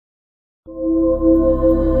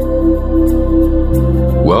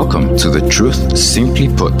Welcome to the Truth Simply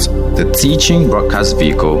Put, the teaching broadcast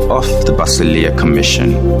vehicle of the Basileia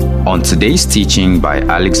Commission. On today's teaching by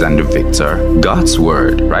Alexander Victor, God's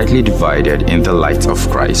Word rightly divided in the light of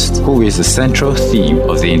Christ, who is the central theme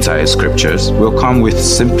of the entire scriptures, will come with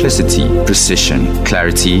simplicity, precision,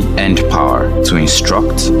 clarity, and power to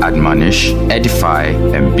instruct, admonish, edify,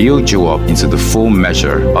 and build you up into the full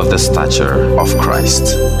measure of the stature of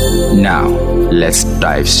Christ. Now, let's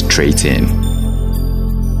dive straight in.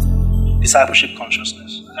 Discipleship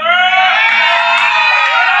consciousness.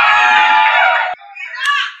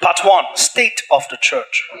 Part 1, state of the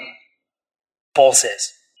church. Paul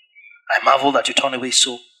says, I marvel that you turn away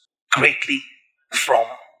so greatly from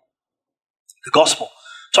the gospel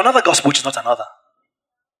to another gospel which is not another.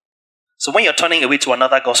 So when you're turning away to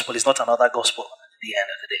another gospel, it's not another gospel at the end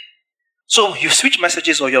of the day. So you switch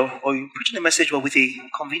messages or you're preaching a message with a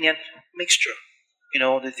convenient mixture.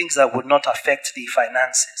 The things that would not affect the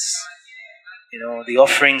finances. The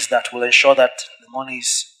offerings that will ensure that the money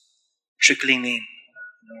is trickling in.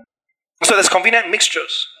 So there's convenient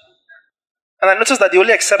mixtures. And I noticed that the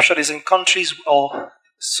only exception is in countries or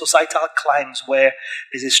societal climes where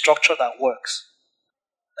there's a structure that works.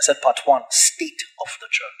 I said part 1, state of the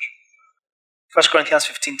church. 1 Corinthians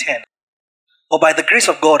 15:10. But by the grace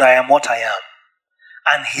of God I am what I am,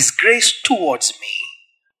 and his grace towards me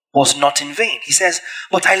was not in vain. He says,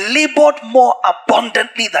 but I labored more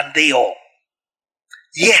abundantly than they all.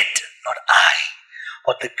 Yet not I,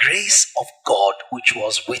 but the grace of God which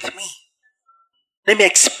was with me. Let me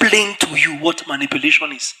explain to you what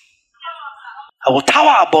manipulation is. I will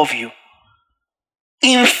tower above you,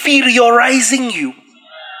 inferiorizing you,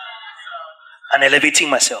 and elevating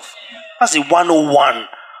myself. That's the 101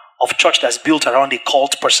 of church that's built around a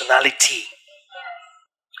cult personality.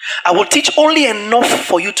 I will teach only enough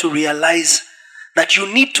for you to realize that you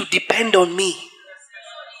need to depend on me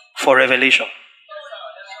for revelation.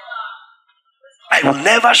 I will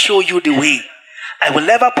never show you the way. I will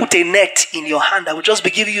never put a net in your hand. I will just be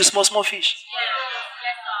giving you small fish.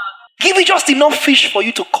 Give you just enough fish for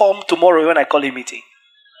you to come tomorrow when I call a meeting.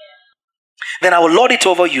 Then I will lord it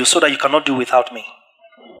over you so that you cannot do without me.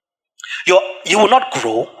 You will not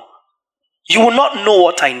grow. You will not know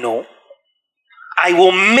what I know. I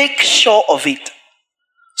will make sure of it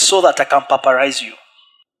so that I can paparize you.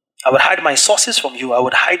 I would hide my sources from you. I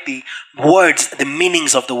would hide the words, the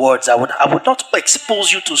meanings of the words. I would not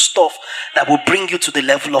expose you to stuff that will bring you to the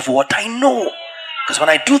level of what I know. Because when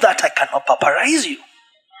I do that, I cannot paparize you.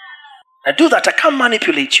 When I do that, I can't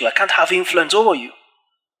manipulate you. I can't have influence over you.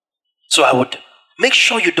 So I would make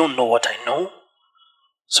sure you don't know what I know,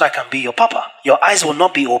 so I can be your papa. Your eyes will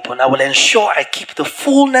not be open. I will ensure I keep the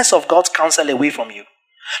fullness of God's counsel away from you.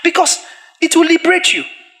 Because it will liberate you.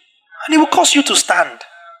 And it will cause you to stand.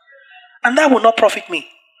 And that will not profit me.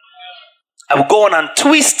 I will go on and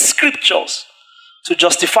twist scriptures to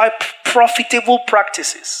justify profitable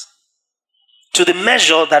practices to the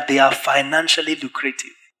measure that they are financially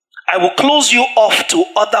lucrative. I will close you off to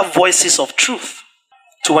other voices of truth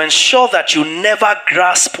to ensure that you never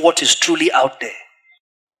grasp what is truly out there.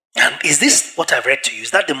 And is this what I've read to you?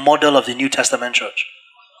 Is that the model of the New Testament church?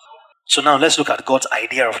 So now let's look at God's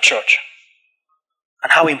idea of church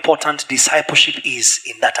and how important discipleship is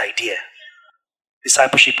in that idea.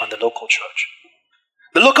 Discipleship and the local church.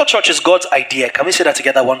 The local church is God's idea. Can we say that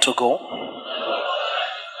together? 1, 2, go.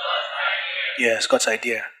 Yes, God's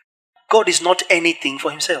idea. God is not anything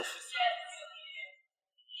for himself.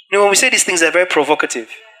 When we say these things, they're very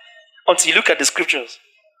provocative until you look at the scriptures.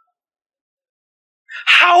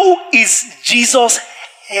 How is Jesus'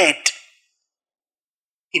 head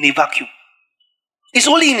in a vacuum? It's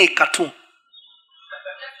only in a cartoon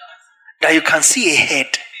that you can see a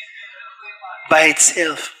head by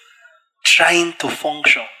itself trying to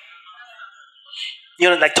function.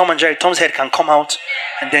 Like Tom and Jerry, Tom's head can come out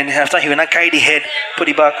and then after he will not carry the head, put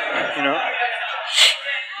it back,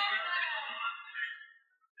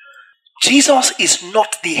 Jesus is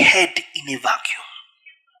not the head in a vacuum.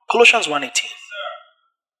 Colossians 1:18.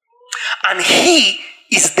 And he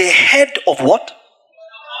is the head of what?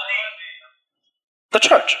 The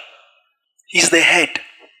church. He's the head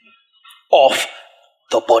of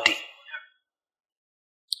the body.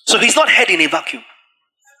 So he's not head in a vacuum.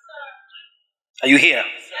 Are you here?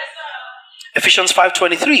 Ephesians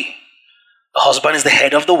 5:23. The husband is the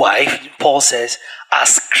head of the wife. Paul says,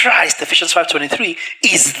 as Christ, Ephesians 5:23,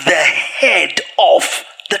 is the head of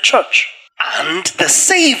the church and the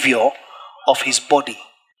savior of his body.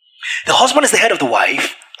 The husband is the head of the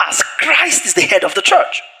wife, as Christ is the head of the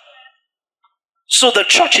church. So the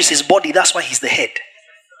church is his body, that's why he's the head.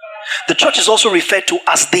 The church is also referred to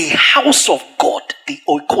as the house of God, the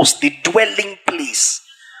oikos, the dwelling place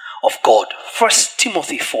of God. 1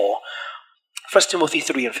 Timothy 4, 1 Timothy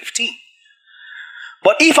 3 and 15.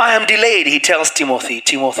 But if I am delayed, he tells Timothy,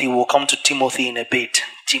 will come to Timothy in a bit.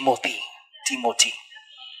 Timothy.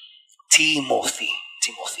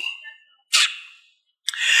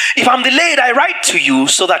 If I'm delayed, I write to you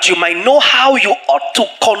so that you might know how you ought to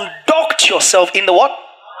conduct yourself in the what?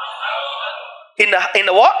 In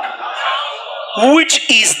the what? Which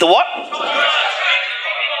is the what?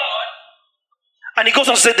 And he goes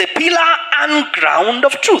on to say the pillar and ground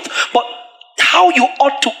of truth. But how you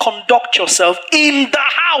ought to conduct yourself in the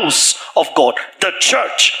house of God, the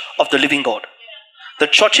church of the living God. The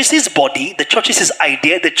church is his body, the church is his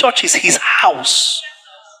idea, the church is his house.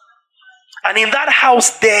 And in that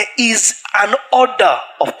house there is an order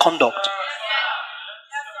of conduct.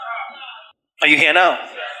 Are you here now?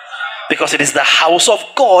 Because it is the house of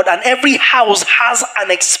God, and every house has an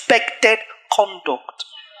expected conduct.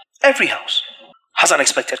 Every house has an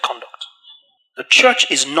expected conduct. The church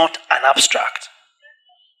is not an abstract.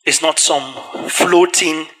 It's not some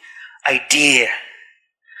floating idea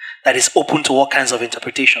that is open to all kinds of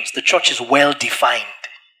interpretations. The church is well defined.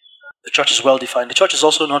 The church is well defined. The church is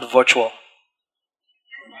also not virtual.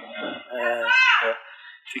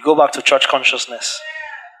 If you go back to church consciousness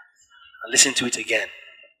and listen to it again,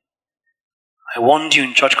 I warned you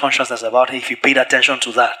in church consciousness about if you paid attention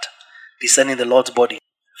to that, discerning the Lord's body.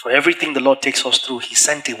 For everything the Lord takes us through, he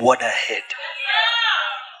sent a word ahead.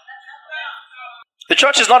 The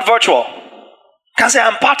church is not virtual. You can say,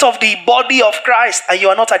 I'm part of the body of Christ, and you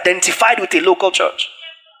are not identified with a local church.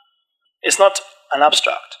 It's not an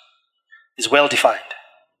abstract. It's well defined.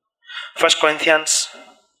 1 Corinthians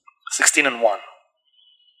 16 and 1.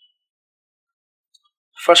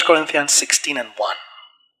 1 Corinthians 16 and 1.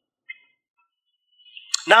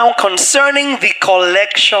 Now concerning the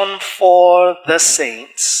collection for the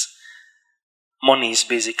saints, monies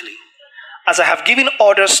basically. As I have given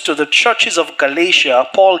orders to the churches of Galatia,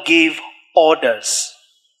 Paul gave orders.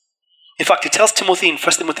 In fact, he tells Timothy in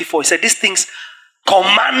 1 Timothy 4, he said, these things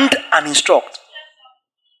command and instruct.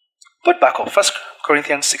 Put back up, 1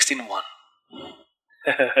 Corinthians 16 and 1.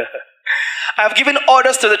 I have given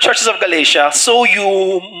orders to the churches of Galatia, so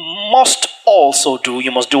you must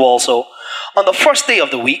do also. On the first day of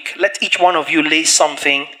the week, let each one of you lay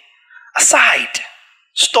something aside,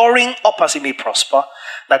 storing up as he may prosper,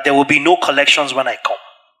 that there will be no collections when I come.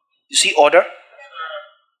 You see order?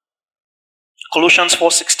 Colossians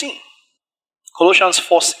 4:16. Colossians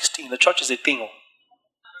 4:16. The church is a thing.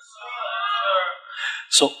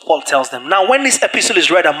 So Paul tells them, now when this epistle is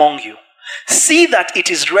read among you, see that it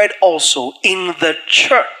is read also in the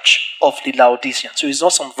church of the Laodiceans. So it's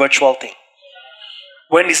not some virtual thing.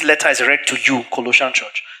 When this letter is read to you, Colossian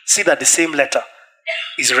church, see that the same letter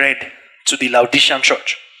is read to the Laodicean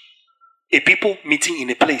church. A people meeting in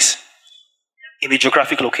a place, in a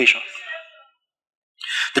geographic location.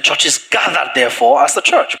 The church is gathered, therefore, as the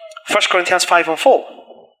church. 1 Corinthians 5 and 4.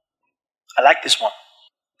 I like this one.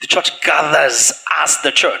 The church gathers as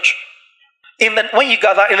the church. When you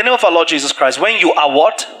gather in the name of our Lord Jesus Christ, when you are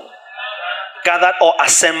what? Gathered or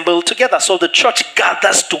assembled together. So the church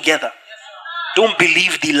gathers together. Don't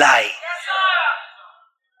believe the lie.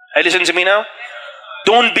 Are you listening to me now?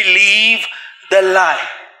 Don't believe the lie.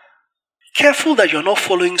 Careful that you're not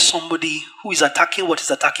following somebody who is attacking what is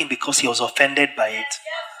attacking because he was offended by it.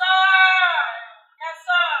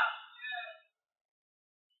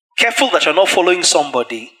 Careful that you're not following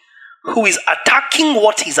somebody who is attacking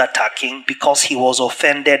what he's attacking because he was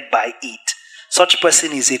offended by it. Such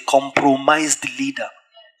person is a compromised leader.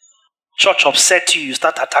 Church upset you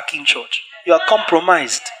start attacking church. You are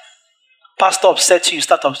compromised. Pastor upset you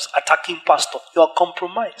start attacking pastor. You are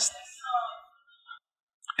compromised.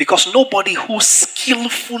 Because nobody who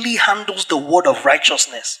skillfully handles the word of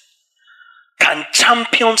righteousness can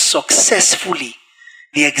champion successfully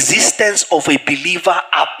the existence of a believer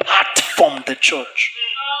apart from the church.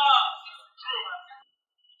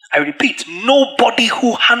 I repeat, nobody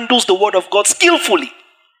who handles the word of God skillfully,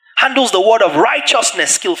 handles the word of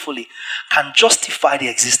righteousness skillfully, can justify the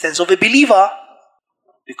existence of a believer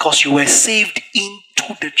because you were saved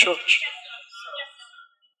into the church.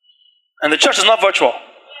 And the church is not virtual.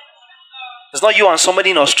 It's not you and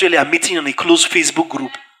somebody in Australia meeting on a closed Facebook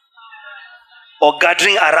group or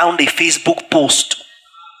gathering around a Facebook post.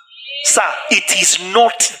 Sir, it is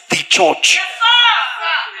not the church.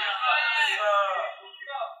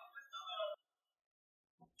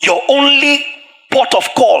 Your only port of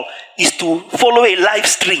call is to follow a live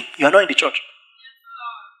stream. You are not in the church.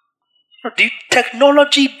 The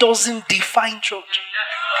technology doesn't define church.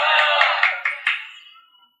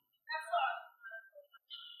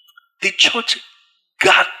 The church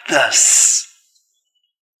gathers.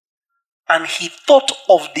 And he thought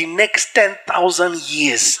of the next 10,000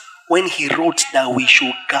 years when he wrote that we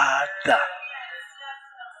should gather.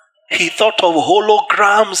 He thought of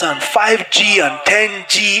holograms and 5G and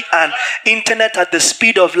 10G and internet at the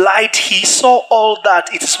speed of light. He saw all that.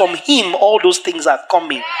 It's from him all those things are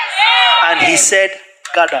coming. And he said,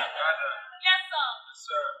 gather.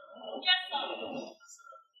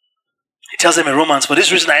 He tells them in Romans, for this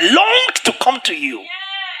reason I longed to come to you,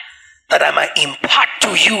 that I might impart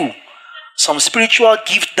to you some spiritual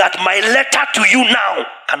gift that my letter to you now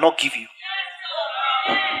cannot give you.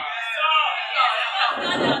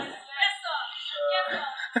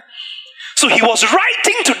 So he was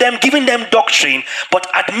writing to them, giving them doctrine, but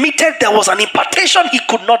admitted there was an impartation he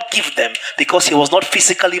could not give them because he was not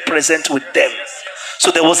physically present with them. So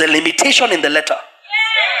there was a limitation in the letter.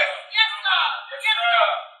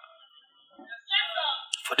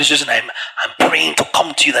 For this reason, I'm praying to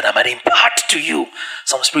come to you that I might impart to you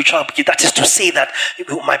some spiritual gift. That is to say that we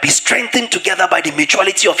might be strengthened together by the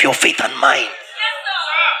mutuality of your faith and mine.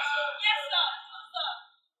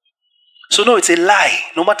 So no, it's a lie,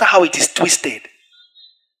 no matter how it is twisted,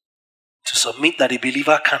 to submit that a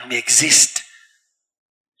believer can exist.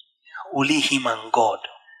 Only him and God.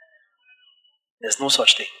 There's no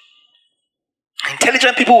such thing.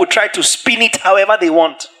 Intelligent people will try to spin it however they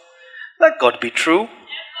want. Let God be true.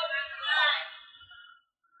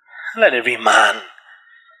 Let every man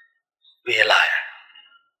be a liar.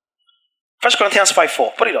 1 Corinthians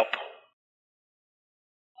 5:4. Put it up.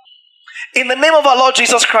 In the name of our Lord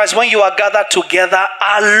Jesus Christ, when you are gathered together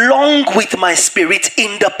along with my spirit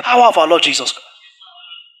in the power of our Lord Jesus Christ.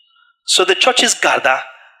 So the churches gather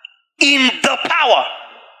in the power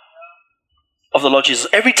of the Lord Jesus.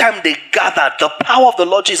 Every time they gather, the power of the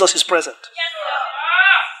Lord Jesus is present.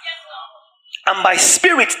 And by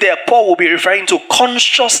spirit there, Paul will be referring to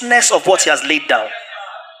consciousness of what he has laid down.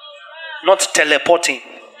 Not teleporting.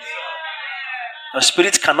 The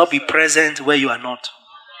spirit cannot be present where you are not.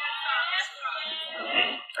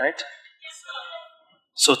 Right?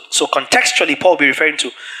 So contextually, Paul will be referring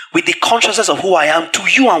to with the consciousness of who I am to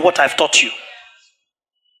you and what I've taught you.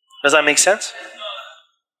 Does that make sense?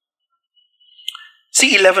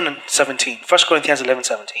 See 11 and 17. 1 Corinthians 11,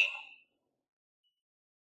 17.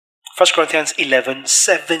 1 Corinthians 11,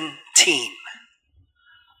 17.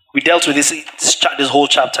 We dealt with this whole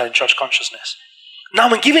chapter in church consciousness.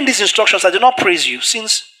 Now, in giving these instructions, I do not praise you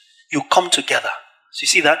since you come together. So you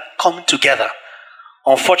see that? Come together.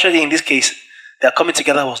 Unfortunately, in this case, their coming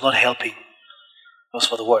together was not helping. It was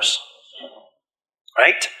for the worse.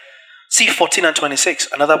 Right? See 14 and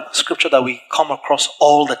 26, another scripture that we come across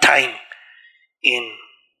all the time in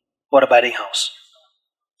Word Abiding House.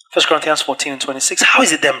 1 Corinthians 14 and 26. How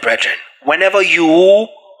is it then, brethren? Whenever you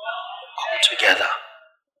come together,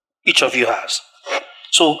 each of you has.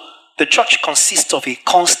 So the church consists of a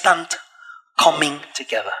constant coming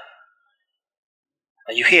together.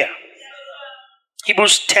 Are you here?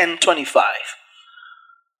 Hebrews 10:25.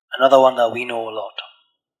 Another one that we know a lot.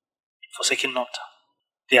 Forsaking not.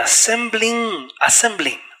 The assembling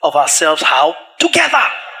of ourselves, how? Together.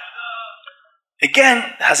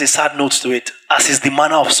 Again, has a sad note to it, as is the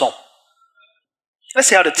manner of some. Let's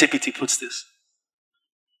see how the TPT puts this.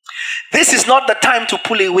 This is not the time to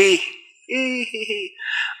pull away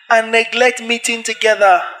and neglect meeting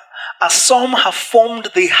together, as some have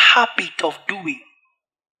formed the habit of doing.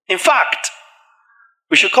 In fact,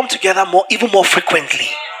 we should come together even more frequently.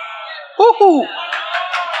 Woohoo!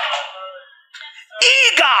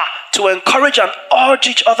 Eager to encourage and urge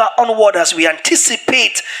each other onward as we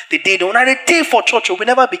anticipate the day. When I day for church, we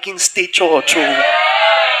never begin stay church. Not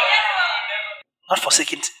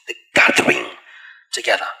forsaking the gathering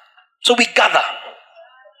together. So we gather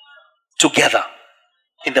together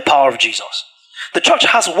in the power of Jesus. The church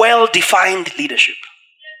has well-defined leadership.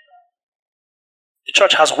 The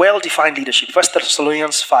church has well-defined leadership. 1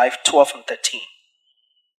 Thessalonians 5:12 and 13.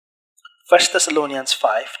 1 Thessalonians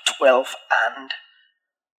 5:12 and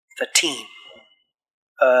 13.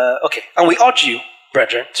 Okay. And we urge you,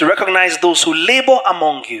 brethren, to recognize those who labor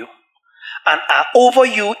among you and are over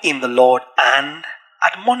you in the Lord and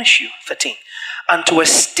admonish you. 13. And to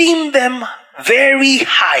esteem them very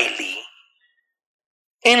highly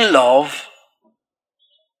in love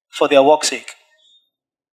for their work's sake.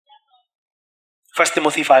 1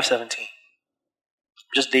 Timothy 5:17.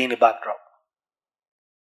 Just laying the backdrop.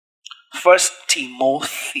 1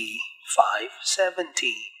 Timothy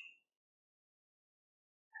 5:17.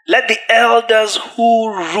 Let the elders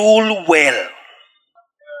who rule well,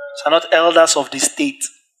 so not elders of the state,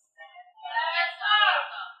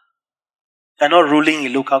 You're not ruling a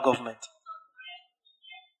local government.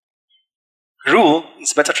 Rule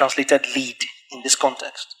is better translated lead in this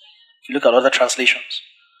context. If you look at other translations.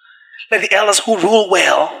 Let the elders who rule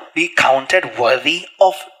well be counted worthy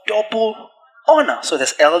of double honor. So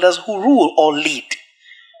there's elders who rule or lead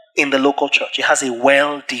in the local church. It has a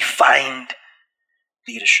well-defined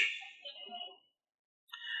leadership.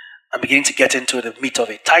 I'm beginning to get into the meat of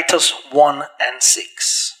it. Titus 1 and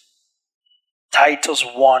 6. Titus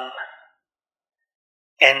 1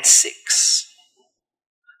 and 6.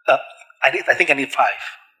 I think I need 5.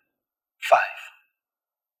 5.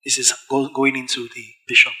 This is going into the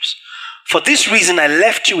bishops. For this reason I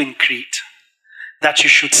left you in Crete, that you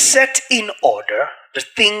should set in order the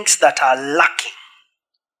things that are lacking,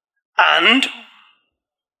 and,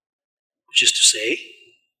 which is to say,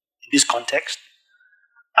 in this context,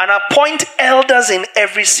 and appoint elders in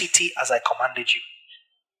every city as I commanded you.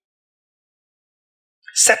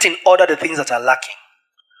 Set in order the things that are lacking.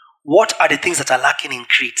 What are the things that are lacking in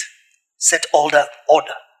Crete? Set order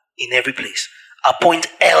in every place. Appoint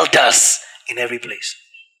elders in every place.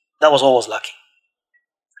 That was what was lacking.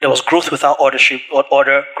 There was growth without order,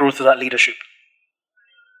 growth without leadership.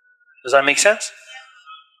 Does that make sense?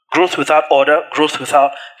 Growth without order, growth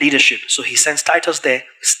without leadership. So he sends Titus there.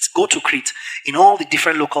 Go to Crete. In all the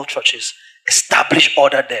different local churches, establish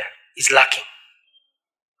order there. It's lacking.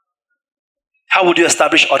 How would you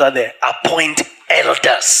establish order there? Appoint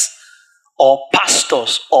elders or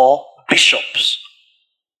pastors or bishops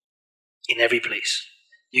in every place.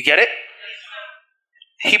 You get it?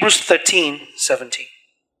 Hebrews 13:17.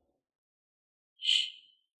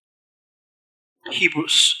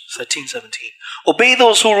 Hebrews 13:17. Obey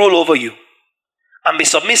those who rule over you and be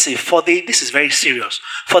submissive, for this is very serious,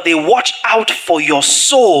 for they watch out for your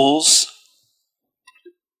souls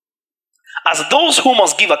as those who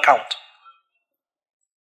must give account.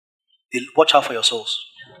 They watch out for your souls.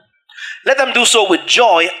 Let them do so with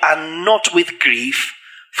joy and not with grief,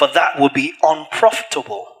 for that would be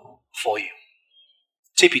unprofitable for you.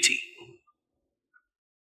 TPT.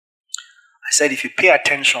 I said if you pay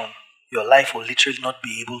attention, your life will literally not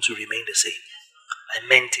be able to remain the same. I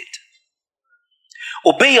meant it.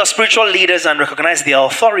 Obey your spiritual leaders and recognize their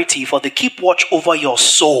authority, for they keep watch over your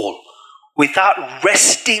soul without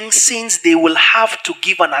resting, since they will have to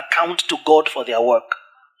give an account to God for their work.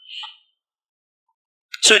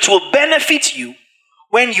 So it will benefit you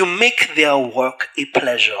when you make their work a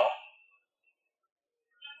pleasure.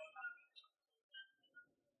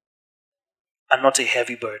 And not a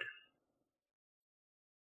heavy burden.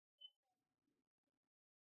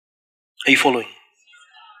 Are you following?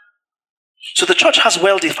 So the church has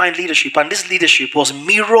well-defined leadership, and this leadership was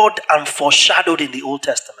mirrored and foreshadowed in the Old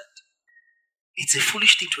Testament. It's a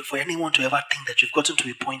foolish thing for anyone to ever think that you've gotten to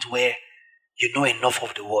a point where you know enough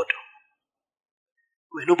of the word.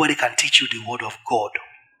 Where nobody can teach you the word of God.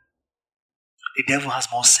 The devil has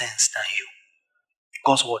more sense than you.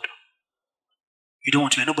 God's word. You don't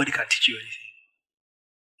want to, nobody can teach you anything.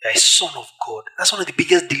 You're a son of God. That's one of the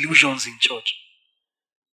biggest delusions in church.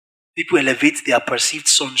 People elevate their perceived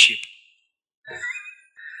sonship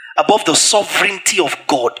above the sovereignty of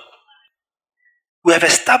God. We have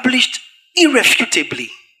established irrefutably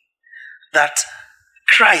that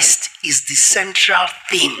Christ is the central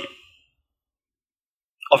theme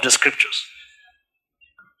of the scriptures.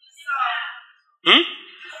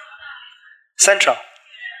 Central.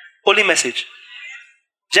 Holy message.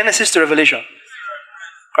 Genesis to Revelation.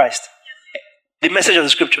 Christ. The message of the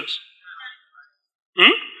scriptures.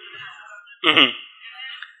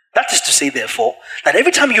 That is to say, therefore, that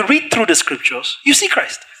every time you read through the scriptures, you see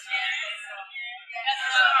Christ.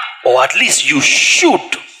 Or at least you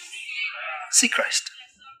should see Christ.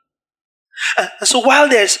 And so while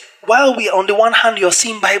we on the one hand you're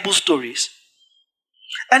seeing Bible stories,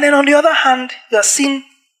 and then on the other hand you're seeing,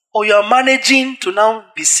 or you're managing to now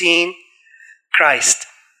be seeing Christ.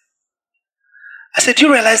 I said, do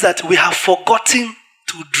you realize that we have forgotten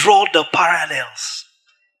to draw the parallels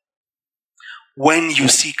when you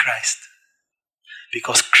see Christ?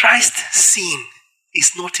 Because Christ's scene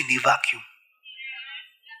is not in a vacuum.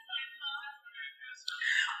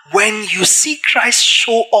 When you see Christ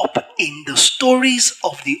show up in the stories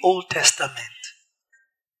of the Old Testament,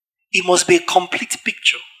 it must be a complete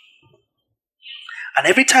picture. And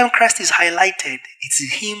every time Christ is highlighted,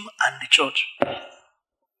 it's him and the church.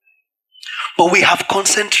 But we have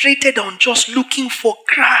concentrated on just looking for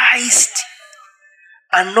Christ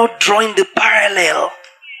and not drawing the parallel.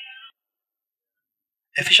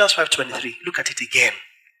 Ephesians 5:23. Look at it again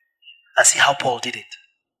and see how Paul did it.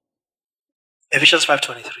 Ephesians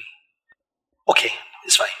 5:23. Okay,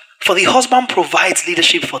 it's fine. For the husband provides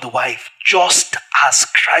leadership for the wife, just as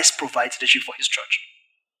Christ provides leadership for his church.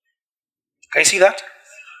 Can you see that?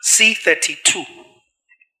 C32.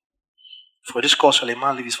 For this cause shall a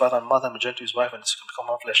man leave his father and mother and be joined to his wife, and become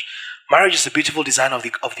one flesh. Marriage is a beautiful design of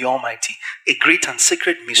the Almighty, a great and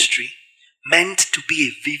sacred mystery meant to be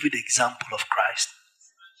a vivid example of Christ.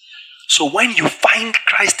 So when you find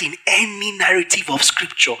Christ in any narrative of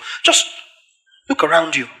Scripture, just look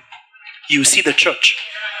around you. You see the church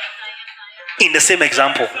in the same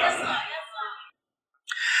example.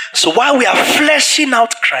 So while we are fleshing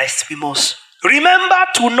out Christ, we must remember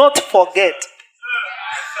to not forget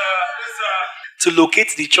to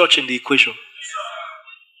locate the church in the equation.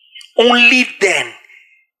 Only then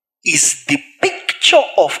is the picture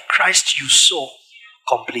of Christ you saw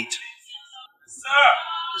complete.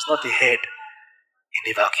 It's not a head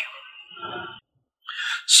in a vacuum.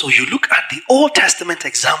 So you look at the Old Testament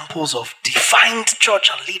examples of defined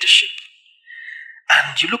church and leadership,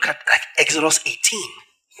 and you look at like Exodus 18,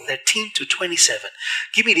 13 to 27.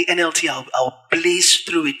 Give me the NLT, I'll blaze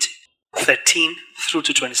through it. 13 through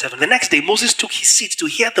to 27. The next day, Moses took his seat to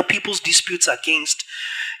hear the people's disputes against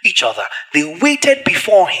each other. They waited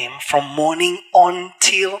before him from morning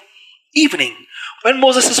until evening. When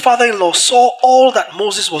Moses' father-in-law saw all that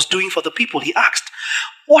Moses was doing for the people, he asked,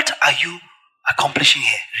 "What are you accomplishing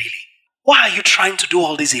here, really? Why are you trying to do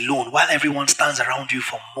all this alone while everyone stands around you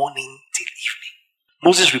from morning till evening?"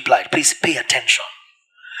 Moses replied, "Please pay attention.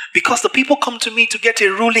 Because the people come to me to get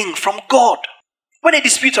a ruling from God. When a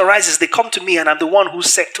dispute arises, they come to me, and I'm the one who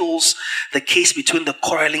settles the case between the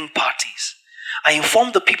quarreling parties. I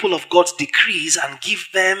inform the people of God's decrees and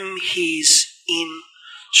give them his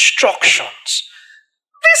instructions."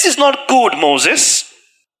 "This is not good, Moses,"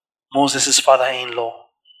 Moses' father-in-law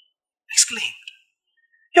exclaimed.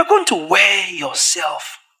 "You're going to wear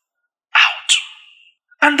yourself out.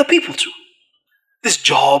 And the people too. This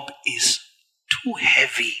job is too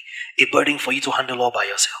heavy a burden for you to handle all by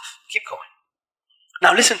yourself. Keep going.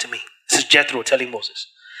 Now listen to me." This is Jethro telling Moses.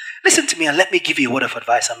 "Listen to me and let me give you a word of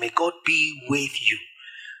advice, and may God be with you.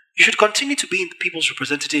 You should continue to be the people's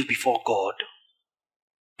representative before God,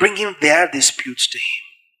 bringing their disputes to him.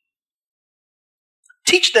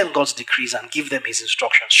 Teach them God's decrees and give them his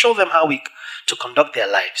instructions. Show them how to conduct their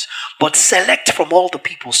lives. But select from all the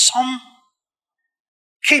people some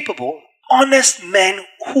capable, honest men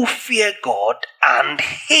who fear God and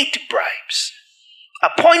hate bribes.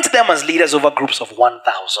 Appoint them as leaders over groups of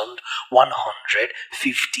 1,000, 100,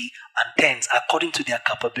 50, and tens according to their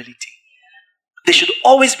capability. They should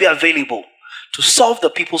always be available to solve the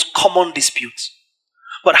people's common disputes,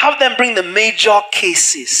 but have them bring the major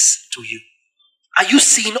cases to you." Are you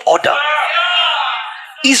seeing order?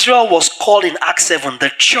 Israel was called in Acts 7 the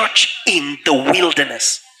church in the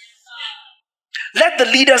wilderness. Let the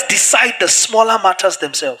leaders decide the smaller matters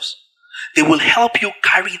themselves. They will help you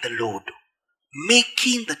carry the load,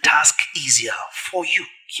 making the task easier for you.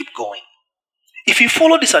 Keep going. If you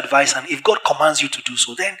follow this advice, and if God commands you to do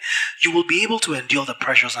so, then you will be able to endure the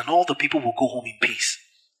pressures, and all the people will go home in peace.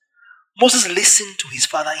 Moses listened to his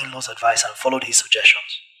father-in-law's advice and followed his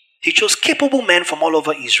suggestions. He chose capable men from all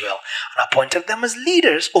over Israel and appointed them as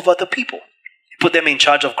leaders over the people. He put them in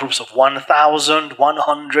charge of groups of 1,000,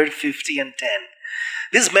 150, and 10.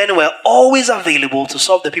 These men were always available to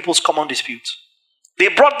solve the people's common disputes. They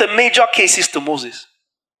brought the major cases to Moses,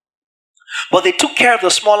 but they took care of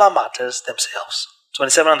the smaller matters themselves.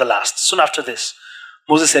 27 and the last. Soon after this,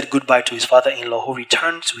 Moses said goodbye to his father-in-law, who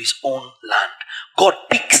returned to his own land. God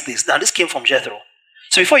picks this. Now this came from Jethro.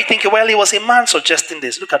 So before you think, well, it was a man suggesting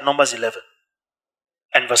this, look at Numbers 11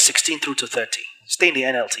 and verse 16 through to 30. Stay in the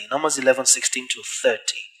NLT. Numbers 11, 16 to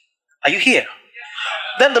 30. Are you here?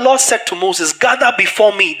 Then the Lord said to Moses, "Gather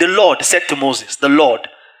before me." The Lord said to Moses. The Lord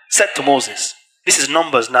said to Moses. This is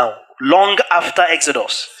Numbers now, long after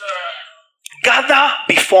Exodus. "Gather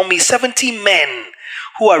before me 70 men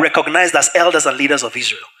who are recognized as elders and leaders of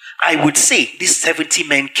Israel." I would say these 70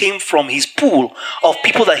 men came from his pool of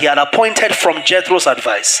people that he had appointed from Jethro's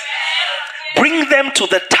advice. "Bring them to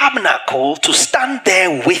the tabernacle to stand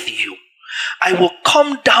there with you. I will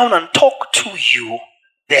come down and talk to you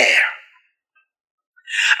there.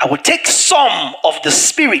 I will take some of the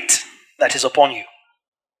spirit that is upon you,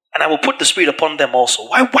 and I will put the spirit upon them also."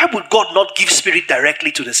 Why would God not give spirit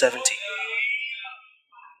directly to the 70?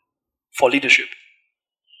 For leadership.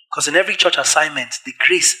 Because in every church assignment, the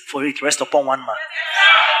grace for it rests upon one man.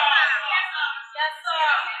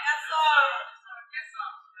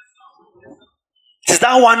 It is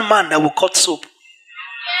that one man that will cut soap.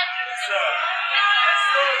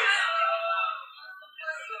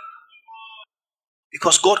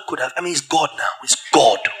 Because God could have, it's God now. It's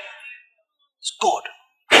God.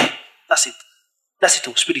 That's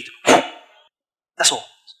it, spirit. That's all.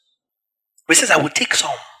 But it says, I will take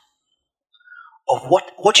some of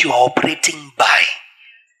what you are operating by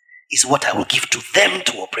is what I will give to them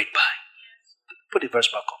to operate by. Put the verse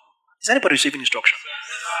back up. Is anybody receiving instruction?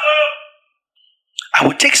 I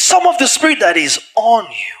will take some of the spirit that is on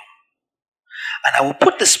you, and I will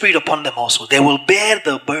put the spirit upon them also. They will bear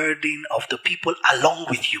the burden of the people along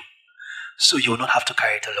with you, so you will not have to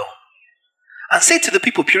carry it alone. And say to the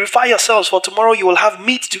people, purify yourselves, for tomorrow you will have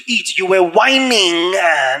meat to eat. You were whining,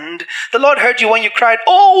 and the Lord heard you when you cried,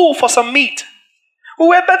 oh, for some meat. We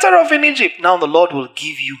were better off in Egypt. Now the Lord will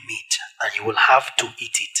give you meat, and you will have to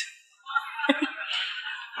eat it.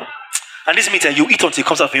 And this meat, you eat until it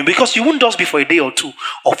comes out for you, because you won't just be for a day or two,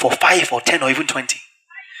 or for 5 or 10 or even 20.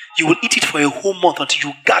 You will eat it for a whole month until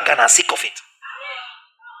you gag and are sick of it.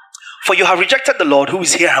 For you have rejected the Lord who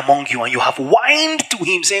is here among you, and you have whined to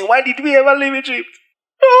him, saying, why did we ever leave Egypt?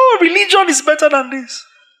 Oh, religion is better than this.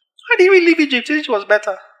 Why did we leave Egypt? It was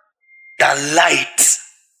better than light.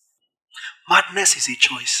 Madness is a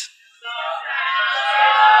choice.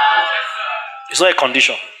 It's not a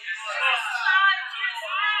condition.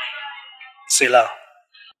 Selah.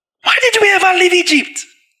 Why did we ever leave Egypt?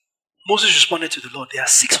 Moses responded to the Lord, there are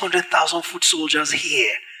 600,000 foot soldiers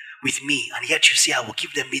here with me, and yet you say I will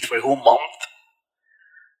give them meat for a whole month.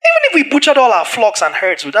 Even if we butchered all our flocks and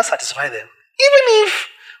herds, would that satisfy them? Even if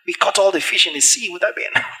we caught all the fish in the sea, would that be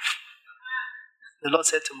enough? The Lord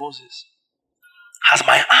said to Moses, has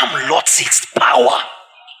my arm lost its power?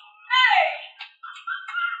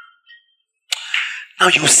 Now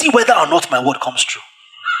you see whether or not my word comes true.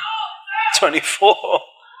 24.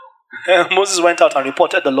 Moses went out and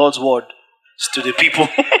reported the Lord's word to the people.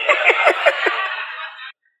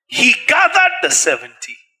 He gathered the 70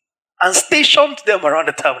 and stationed them around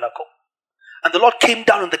the tabernacle. And the Lord came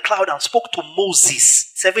down in the cloud and spoke to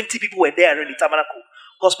Moses. 70 people were there in the tabernacle.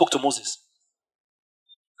 God spoke to Moses.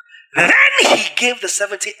 Then he gave the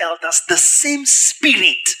 70 elders the same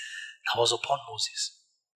spirit that was upon Moses.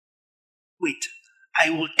 Wait, I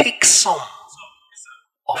will take some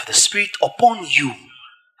of the spirit upon you,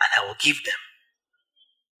 and I will give them.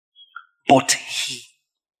 But he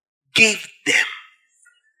gave them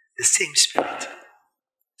the same spirit.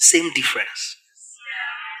 Same difference.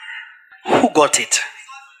 Who got it?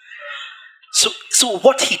 So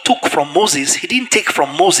what he took from Moses, he didn't take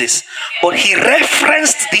from Moses, but he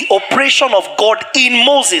referenced the operation of God in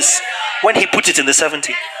Moses when he put it in the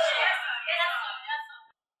 70.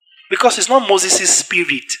 Because it's not Moses'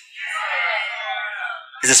 spirit.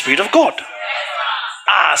 It's the spirit of God.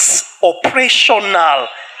 As operational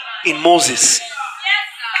in Moses.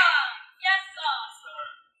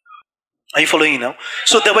 Are you following now?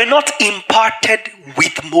 So they were not imparted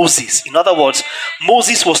with Moses. In other words,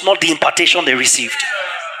 Moses was not the impartation they received.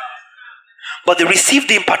 But they received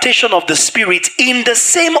the impartation of the Spirit in the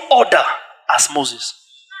same order as Moses.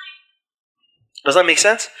 Does that make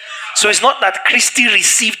sense? So it's not that Christy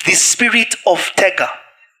received the spirit of Tega.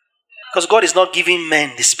 Because God is not giving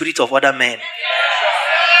men the spirit of other men.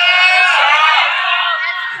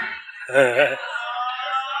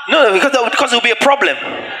 No, because there will be a problem.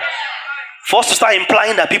 For us to start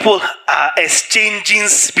implying that people are exchanging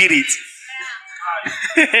spirits.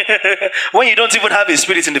 When you don't even have a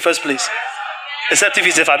spirit in the first place. Except if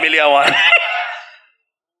it's a familiar one.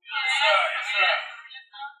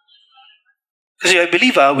 Because you're a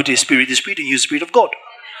believer with the spirit in you is the spirit of God.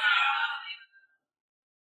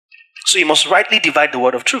 So you must rightly divide the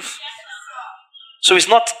word of truth. So it's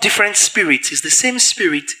not different spirits, it's the same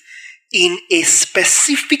spirit in a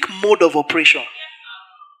specific mode of operation.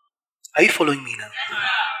 Are you following me now?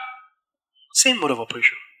 Same mode of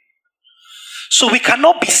operation. So we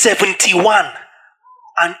cannot be 71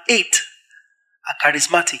 and 8 are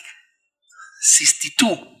charismatic, 62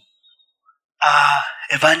 are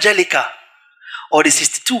evangelical, or the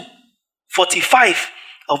 62, 45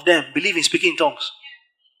 of them believe in speaking in tongues.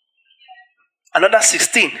 Another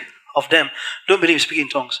 16 of them don't believe in speaking in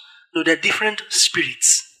tongues. No, they're different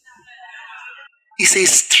spirits. It's a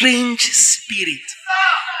strange spirit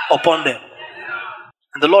upon them.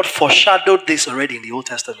 And the Lord foreshadowed this already in the Old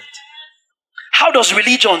Testament. How does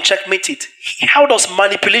religion checkmate it? How does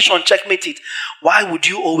manipulation checkmate it? Why would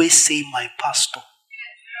you always say my pastor?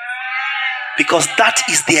 Because that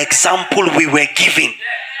is the example we were given.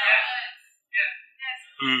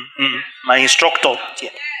 My instructor. Yeah.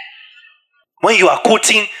 When you are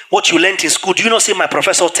quoting what you learned in school, do you not say my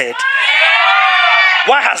professor Ted?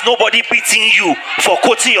 Why has nobody beaten you for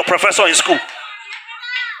quoting your professor in school?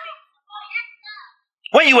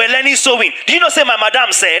 When you were learning sewing, do you not say my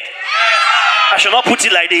madam said? I should not put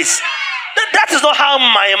it like this. That is not how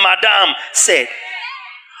my madam said.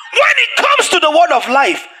 When it comes to the word of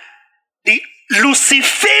life, the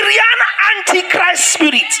Luciferian Antichrist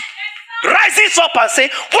spirit rises up and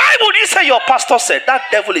says, why would you say your pastor said? That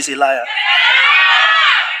devil is a liar.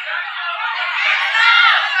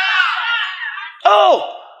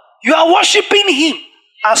 Oh, you are worshiping him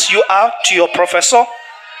as you are to your professor,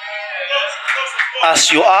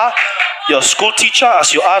 as you are your school teacher,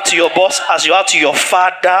 as you are to your boss, as you are to your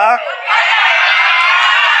father.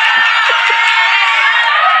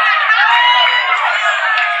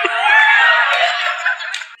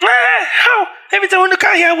 How? Every time when you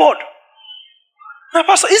can't hear a word. My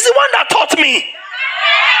pastor is the one that taught me.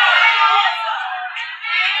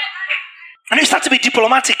 And you start to be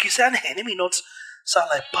diplomatic. You say, hey, let me not sound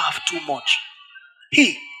like Bav too much.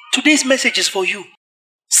 Hey, today's message is for you.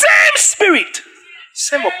 Same spirit.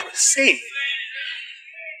 Same.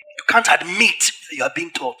 You can't admit that you are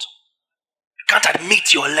being taught. You can't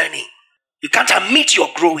admit you're learning. You can't admit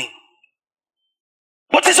you're growing.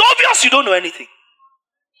 But it's obvious you don't know anything.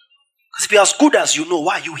 Because if you're as good as you know,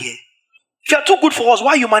 why are you here? If you're too good for us,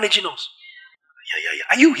 why are you managing us?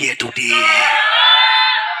 Yeah. Are you here today?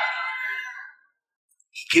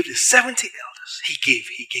 He gave the 70 elders. He gave.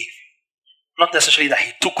 Not necessarily that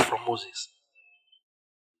he took from Moses.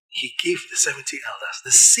 He gave the 70 elders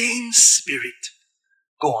the same spirit,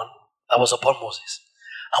 that was upon Moses.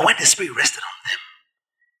 And when the spirit rested on them,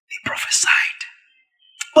 they prophesied.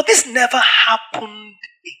 But this never happened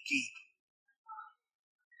again.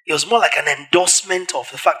 It was more like an endorsement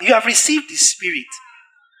of the fact that you have received the spirit.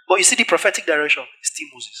 But you see the prophetic direction, it's still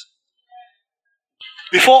Moses.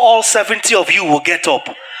 Before all 70 of you will get up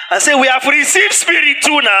and say, we have received spirit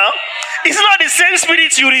too now. It's not the same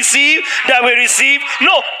spirit you receive that we receive.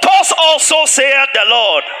 No, thus also saith the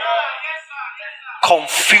Lord.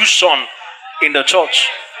 Confusion in the church.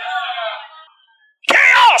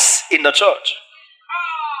 Chaos in the church.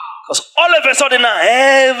 Because all of a sudden now,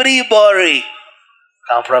 everybody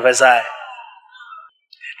can prophesy.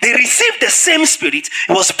 They received the same spirit.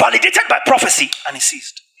 It was validated by prophecy and it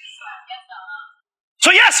ceased.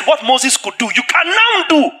 So yes, what Moses could do, you can now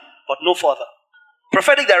do, but no further.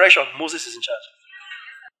 Prophetic direction, Moses is in charge.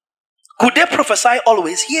 Could they prophesy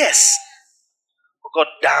always? Yes. But God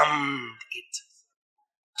damned it.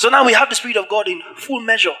 So now we have the Spirit of God in full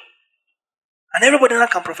measure. And everybody now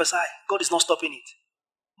can prophesy. God is not stopping it.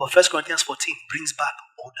 But 1 Corinthians 14 brings back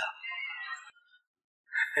order.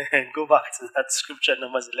 Go back to that scripture,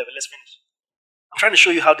 Numbers 11. Let's finish. I'm trying to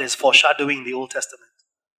show you how there's foreshadowing in the Old Testament.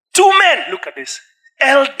 Two men, look at this.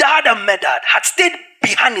 Eldad and Medad had stayed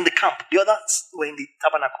behind in the camp. The others were in the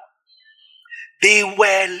tabernacle. They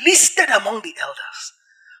were listed among the elders,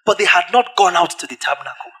 but they had not gone out to the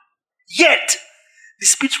tabernacle. Yet, the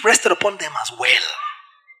Spirit rested upon them as well.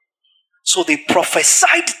 So they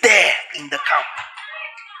prophesied there in the camp.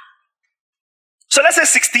 So let's say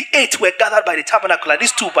 68 were gathered by the tabernacle, and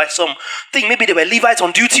these two by something. Maybe they were Levites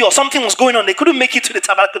on duty or something was going on. They couldn't make it to the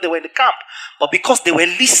tabernacle. They were in the camp. But because they were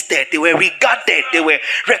listed, they were regarded, they were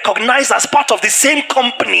recognized as part of the same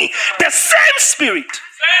company. The same Spirit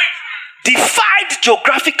defied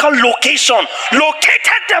geographical location,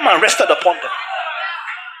 located them and rested upon them.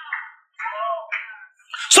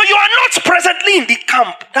 So you are not presently in the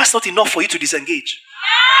camp. That's not enough for you to disengage.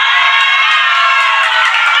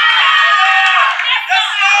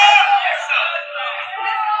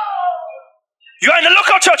 You are in the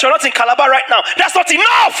local church, you're not in Calabar right now. That's not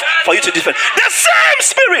enough for you to defend. The same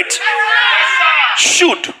Spirit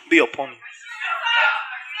should be upon you.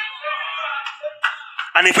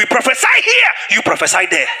 And if we prophesy here, you prophesy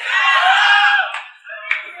there.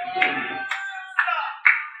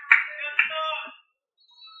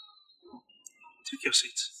 Take your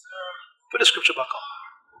seats. Put the scripture back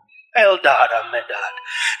up. Eldad and Medad.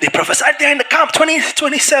 They prophesied there in the camp,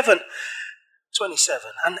 27.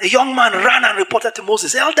 And a young man ran and reported to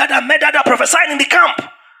Moses, Eldad and Medad are prophesying in the camp.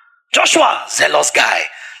 Joshua, zealous guy,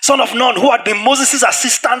 son of Nun, who had been Moses'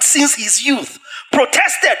 assistant since his youth,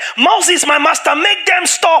 protested, Moses, my master, make them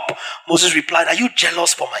stop. Moses replied, are you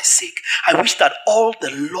jealous for my sake? I wish that all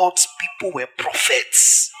the Lord's people were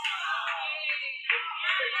prophets.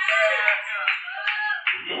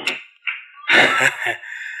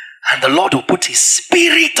 And the Lord will put his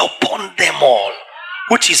Spirit upon them all,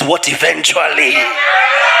 which is what eventually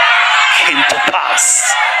came to pass.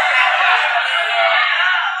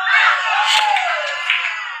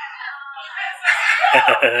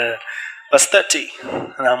 Verse 30,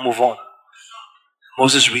 and I'll move on.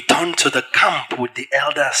 Moses returned to the camp with the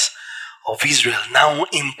elders of Israel, now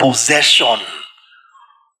in possession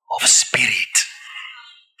of Spirit,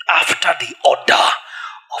 after the order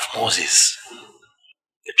of Moses.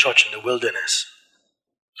 The church in the wilderness.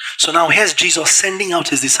 So now here's Jesus sending out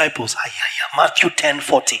his disciples. Matthew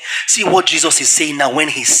 10:40. See what Jesus is saying now when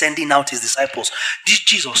he's sending out his disciples. This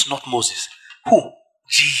Jesus, not Moses. Who?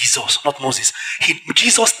 Jesus, not Moses.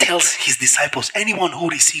 Jesus tells his disciples, anyone who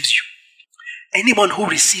receives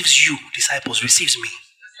you, disciples, receives me.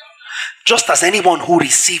 Just as anyone who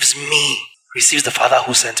receives me, receives the Father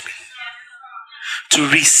who sent me. To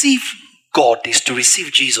receive God is to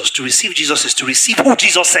receive Jesus. To receive Jesus is to receive who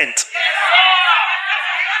Jesus sent.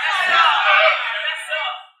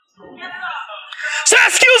 So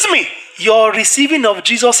excuse me, your receiving of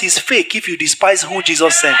Jesus is fake if you despise who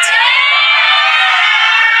Jesus sent.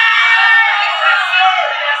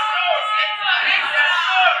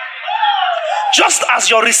 Just as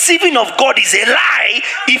your receiving of God is a lie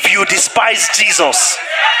if you despise Jesus.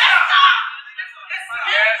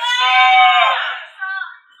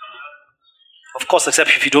 Of course,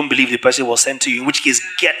 except if you don't believe the person was sent to you, in which case,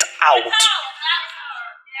 get out.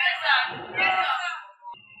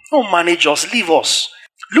 Don't manage us, leave us.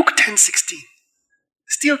 Luke 10:16.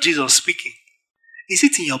 Still Jesus speaking. Is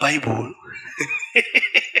it in your Bible?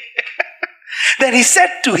 Then he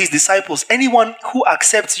said to his disciples, anyone who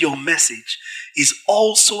accepts your message is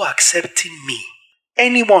also accepting me.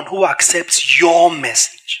 Anyone who accepts your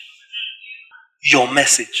message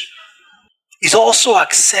is also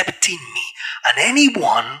accepting me. And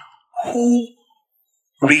anyone who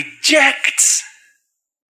rejects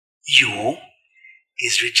you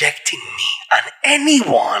is rejecting me. And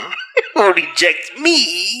anyone who rejects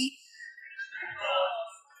me,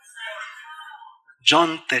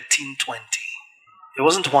 John 13:20. It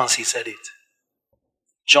wasn't once he said it.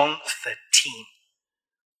 John 13:20.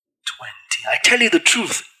 I tell you the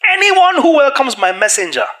truth. Anyone who welcomes my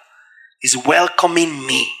messenger is welcoming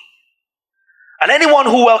me. And anyone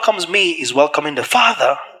who welcomes me is welcoming the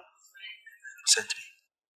Father who sent me.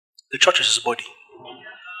 The church is his body.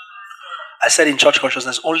 I said in church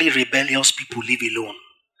consciousness, only rebellious people live alone.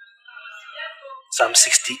 Psalm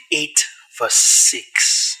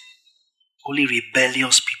 68:6. Only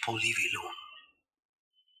rebellious people live alone.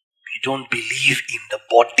 You don't believe in the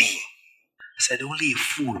body. I said only a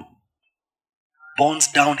fool burns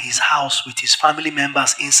down his house with his family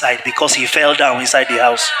members inside because he fell down inside the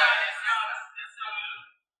house.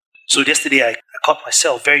 So yesterday I cut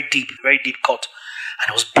myself very deep cut, and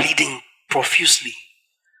I was bleeding profusely.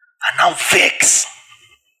 And now vex.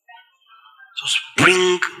 Just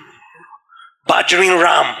bring badgering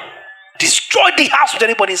ram. Destroy the house with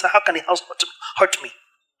anybody inside. How can the house hurt me?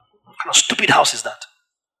 What kind of stupid house is that?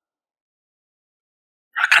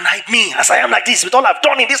 How can hide me as I am like this with all I've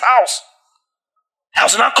done in this house? The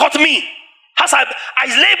house now cut me. As I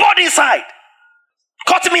labored inside.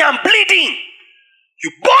 Cut me, I'm bleeding.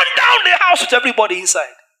 You burn down the house with everybody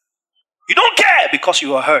inside. You don't care because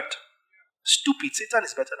you are hurt. Stupid. Satan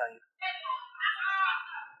is better than you.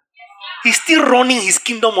 He's still running his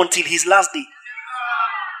kingdom until his last day.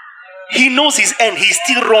 He knows his end. He's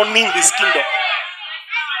still running his kingdom.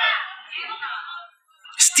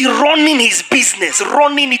 Still running his business.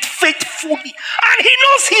 Running it faithfully. And he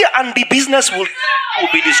knows here and the business will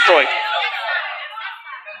be destroyed.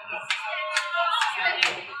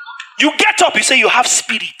 You get up, you say you have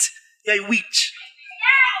spirit. You're a witch.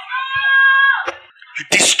 You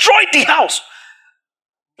destroy the house.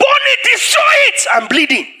 Burn it, destroy it. I'm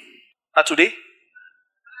bleeding. And today,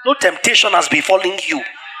 no temptation has befallen you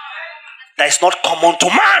that is not common to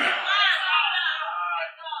man.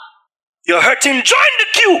 You're hurting, join the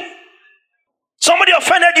queue. Somebody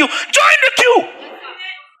offended you, join the queue.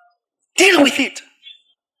 Deal with it.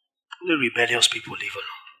 Only rebellious people live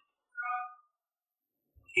alone.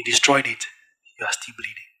 He destroyed it. You are still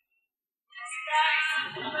bleeding.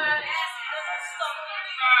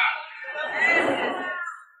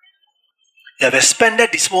 You have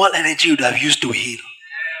expended the small energy you would have used to heal,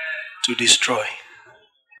 to destroy.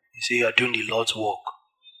 You say you are doing the Lord's work.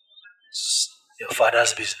 It's your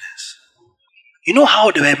father's business. You know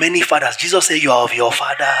how there were many fathers? Jesus said you are of your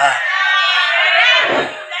father.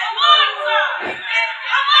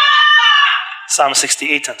 Psalm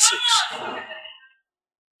 68:6.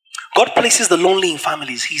 God places the lonely in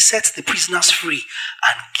families. He sets the prisoners free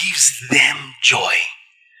and gives them joy.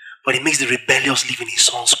 But he makes the rebellious live in his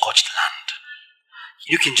sun-scorched land.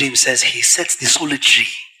 New King James says he sets the solitary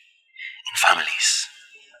in families.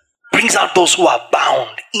 Brings out those who are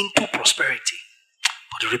bound into prosperity.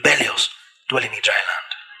 But the rebellious dwell in a dry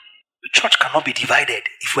land. The church cannot be divided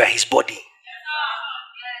if we are his body.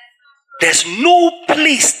 There's no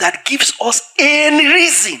place that gives us any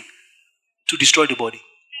reason to destroy the body.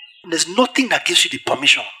 There's nothing that gives you the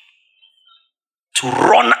permission to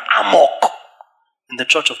run amok in the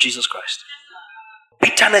church of Jesus Christ.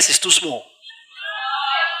 Bitterness is too small.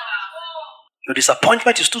 Your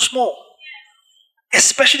disappointment is too small.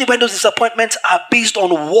 Especially when those disappointments are based on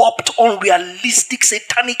warped, unrealistic,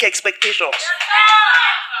 satanic expectations.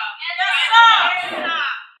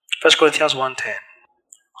 1 Corinthians 1:10.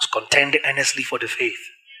 Must contend earnestly for the faith.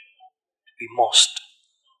 We must.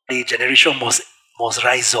 The generation must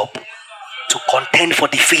rise up to contend for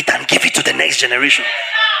the faith and give it to the next generation.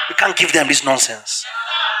 We can't give them this nonsense.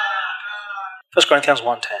 1 Corinthians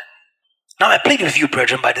 1:10. Now I plead with you,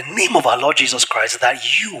 brethren, by the name of our Lord Jesus Christ, that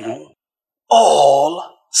you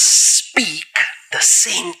all speak the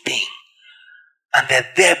same thing, and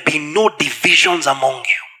that there be no divisions among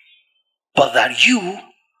you, but that you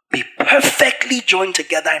be perfectly joined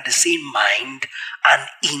together in the same mind and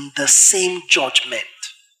in the same judgment.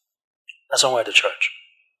 That's somewhere at the church.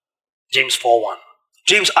 James 4:1.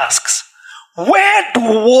 James asks, where do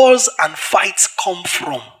wars and fights come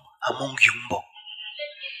from among you?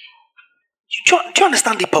 Do you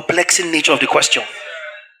understand the perplexing nature of the question?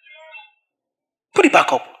 Put it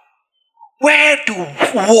back up. Where do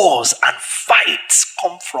wars and fights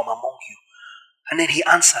come from among you? And then he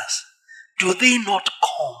answers, do they not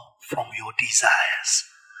come from your desires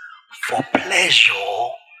for pleasure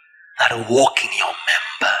that walk in your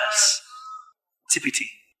members? TPT.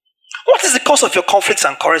 What is the cause of your conflicts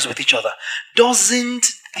and quarrels with each other? Doesn't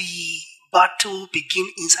the battle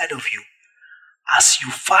begin inside of you as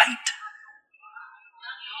you fight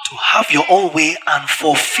to have your own way and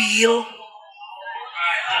fulfill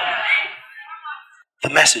the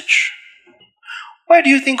message? Where do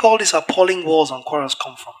you think all these appalling wars and quarrels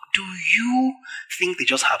come from? Do you think they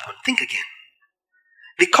just happen? Think again.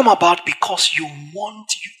 They come about because you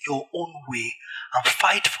want your own way and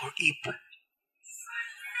fight for it.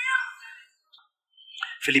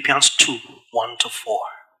 Philippians 2:1-4.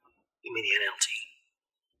 Give me the NLT.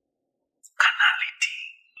 Carnality.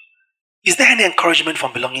 Is there any encouragement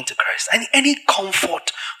from belonging to Christ? Any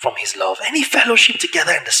comfort from his love? Any fellowship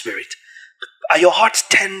together in the Spirit? Are your hearts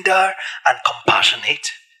tender and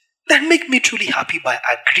compassionate? Then make me truly happy by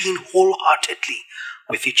agreeing wholeheartedly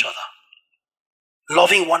with each other,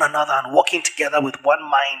 loving one another and working together with one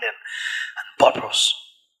mind and purpose.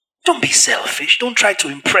 Don't be selfish. Don't try to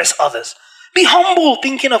impress others. Be humble,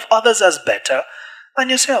 thinking of others as better than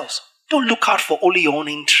yourselves. Don't look out for only your own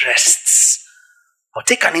interests, but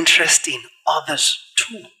take an interest in others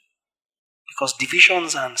too. Because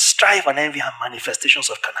divisions and strife and envy are manifestations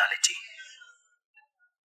of carnality.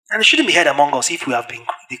 And it shouldn't be heard among us if we have been,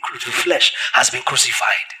 the flesh has been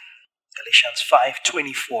crucified. Galatians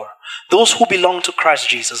 5:24. Those who belong to Christ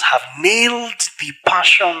Jesus have nailed the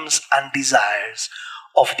passions and desires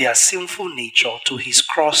of their sinful nature to his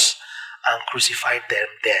cross and crucified them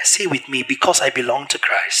there. Say with me, because I belong to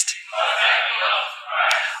Christ,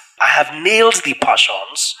 I have nailed the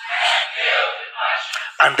passions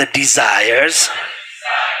and the desires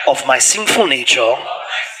of my sinful nature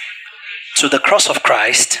to the cross of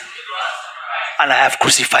Christ, and I have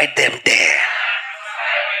crucified them there.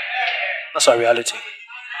 That's our reality.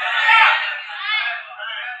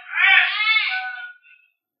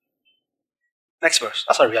 Next verse.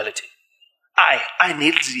 That's our reality. I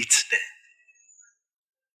nailed it there.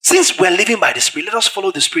 Since we're living by the Spirit, let us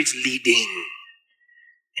follow the Spirit's leading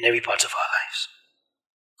in every part of our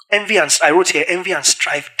lives. I wrote here, envy and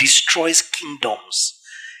strife destroys kingdoms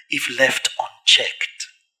if left unchecked.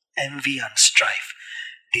 Envy and strife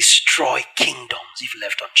destroy kingdoms if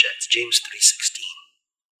left unchecked. James 3:16.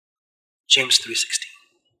 James 3:16.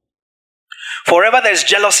 For wherever there is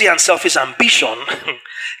jealousy and selfish ambition,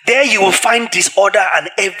 there you will find disorder and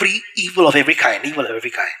every evil of every kind. Evil of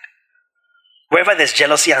every kind. Wherever there's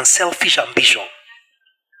jealousy and selfish ambition,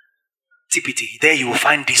 TPT, there you will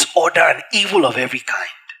find disorder and evil of every kind.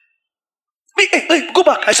 Hey, go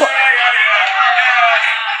back. I saw.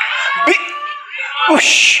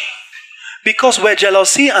 Whoosh. Because where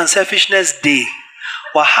jealousy and selfishness dey,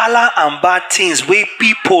 wahala and bad things wey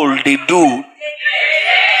people they do,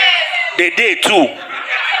 they too.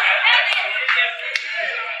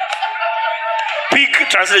 Pig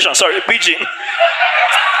translation, sorry, pigeon.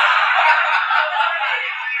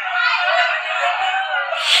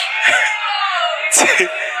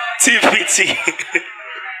 TPT.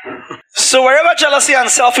 So wherever jealousy and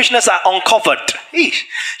selfishness are uncovered,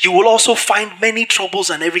 you will also find many troubles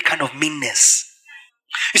and every kind of meanness.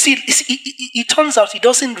 You see, it turns out it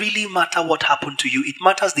doesn't really matter what happened to you. It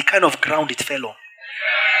matters the kind of ground it fell on.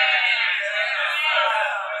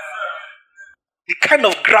 The kind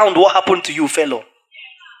of ground what happened to you fell on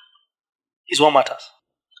is what matters.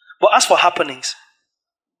 But as for happenings,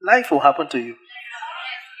 life will happen to you.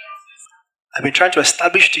 I've been trying to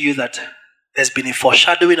establish to you that There's been a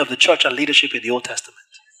foreshadowing of the church and leadership in the Old Testament.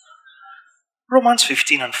 Romans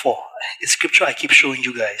 15:4. A scripture I keep showing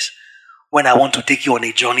you guys when I want to take you on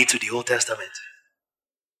a journey to the Old Testament.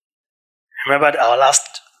 Remember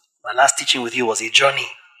my last teaching with you was a journey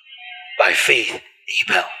by faith,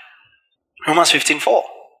 Abel. Romans 15:4.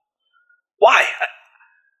 Why?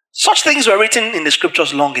 Such things were written in the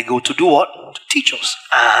scriptures long ago to do what? To teach us.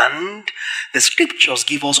 And the scriptures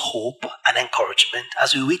give us hope and encouragement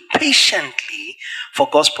as we wait patiently for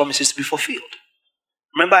God's promises to be fulfilled.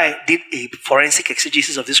 Remember I did a forensic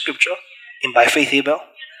exegesis of this scripture in By Faith Abel?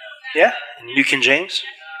 Yeah? In New King James?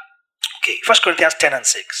 Okay, 1 Corinthians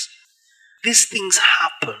 10:6. These things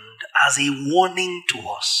happened as a warning to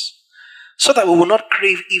us, so that we will not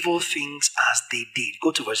crave evil things as they did.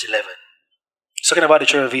 Go to verse 11. It's talking about the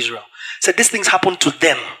children of Israel. It said these things happened to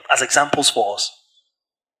them as examples for us.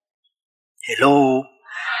 Hello?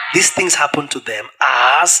 These things happened to them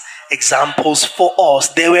as examples for us.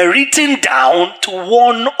 They were written down to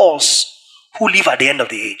warn us who live at the end of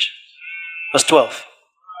the age. Verse 12.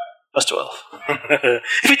 Verse 12.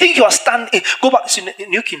 If you think you are standing, go back to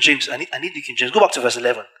New King James. I need New King James. Go back to verse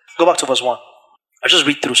 11. Go back to verse 1. I'll just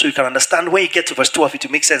read through so you can understand when you get to verse 12, it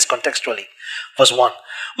will make sense contextually. Verse 1.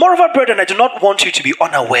 Moreover, brethren, I do not want you to be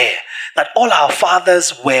unaware that all our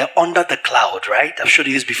fathers were under the cloud, right? I've showed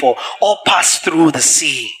you this before. All passed through the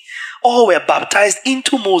sea. All were baptized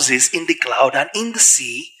into Moses in the cloud and in the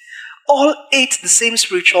sea. All ate the same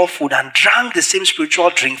spiritual food and drank the same spiritual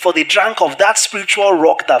drink, for they drank of that spiritual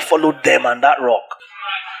rock that followed them, and that rock.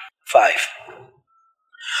 5.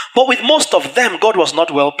 But with most of them, God was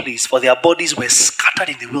not well pleased, for their bodies were scattered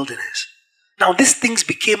in the wilderness. Now these things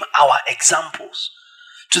became our examples,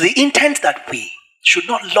 to the intent that we should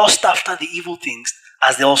not lust after the evil things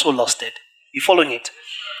as they also lusted. You following it?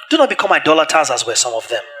 Do not become idolaters as were some of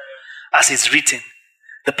them. As it's written,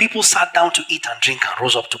 the people sat down to eat and drink and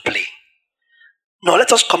rose up to play. Nor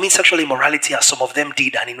let us commit sexual immorality as some of them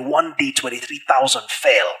did, and in one day 23,000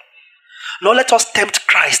 fell. Nor let us tempt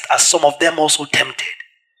Christ as some of them also tempted,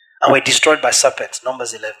 and were destroyed by serpents.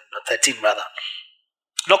 Numbers 13 rather.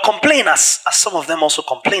 Nor complain as some of them also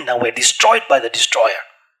complained and were destroyed by the destroyer.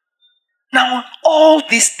 Now all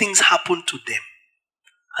these things happened to them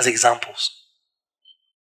as examples,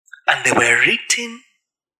 and they were written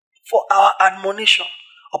for our admonition,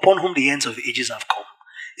 upon whom the ends of the ages have come.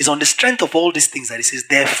 It's on the strength of all these things that it says,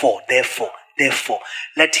 therefore,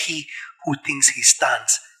 let he who thinks he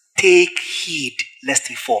stands take heed lest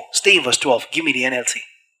he fall. Stay in verse 12. Give me the NLT.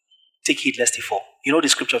 Take heed lest he fall. You know the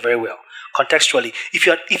scripture very well. Contextually, if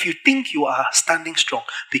you think you are standing strong,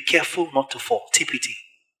 be careful not to fall. TPT.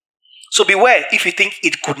 So beware if you think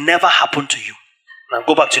it could never happen to you. Now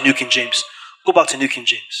go back to New King James. Go back to New King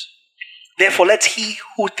James. Therefore, let he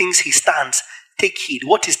who thinks he stands take heed.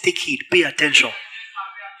 What is take heed? Pay attention.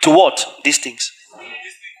 To what? These things.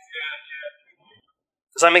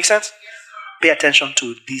 Does that make sense? Pay attention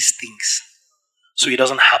to these things so it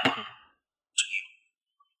doesn't happen to you.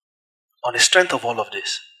 On the strength of all of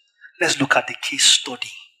this, let's look at the case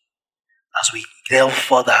study as we delve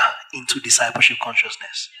further into discipleship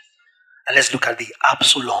consciousness. And let's look at the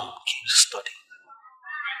Absalom case study.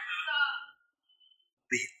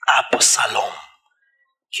 The Absalom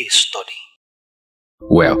case study.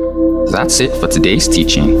 Well, that's it for today's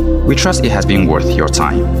teaching. We trust it has been worth your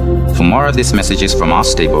time. For more of these messages from our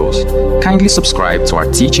stables, kindly subscribe to our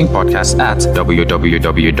teaching podcast at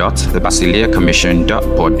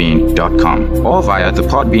www.thebasileacommission.podbean.com or via the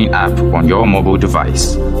Podbean app on your mobile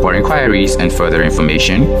device. For inquiries and further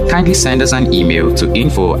information, kindly send us an email to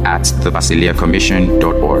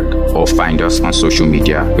info@thebasileacommission.org or find us on social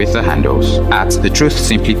media with the handles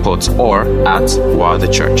 @TheTruthSimplyPut or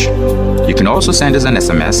 @WildTheChurch. You can also send us an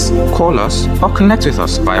SMS, call us, or connect with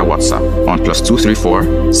us via WhatsApp on +234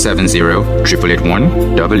 70 881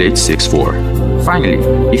 8864. Finally,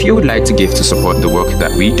 if you would like to give to support the work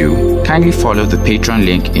that we do, kindly follow the Patreon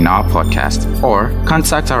link in our podcast or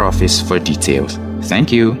contact our office for details.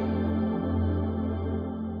 Thank you.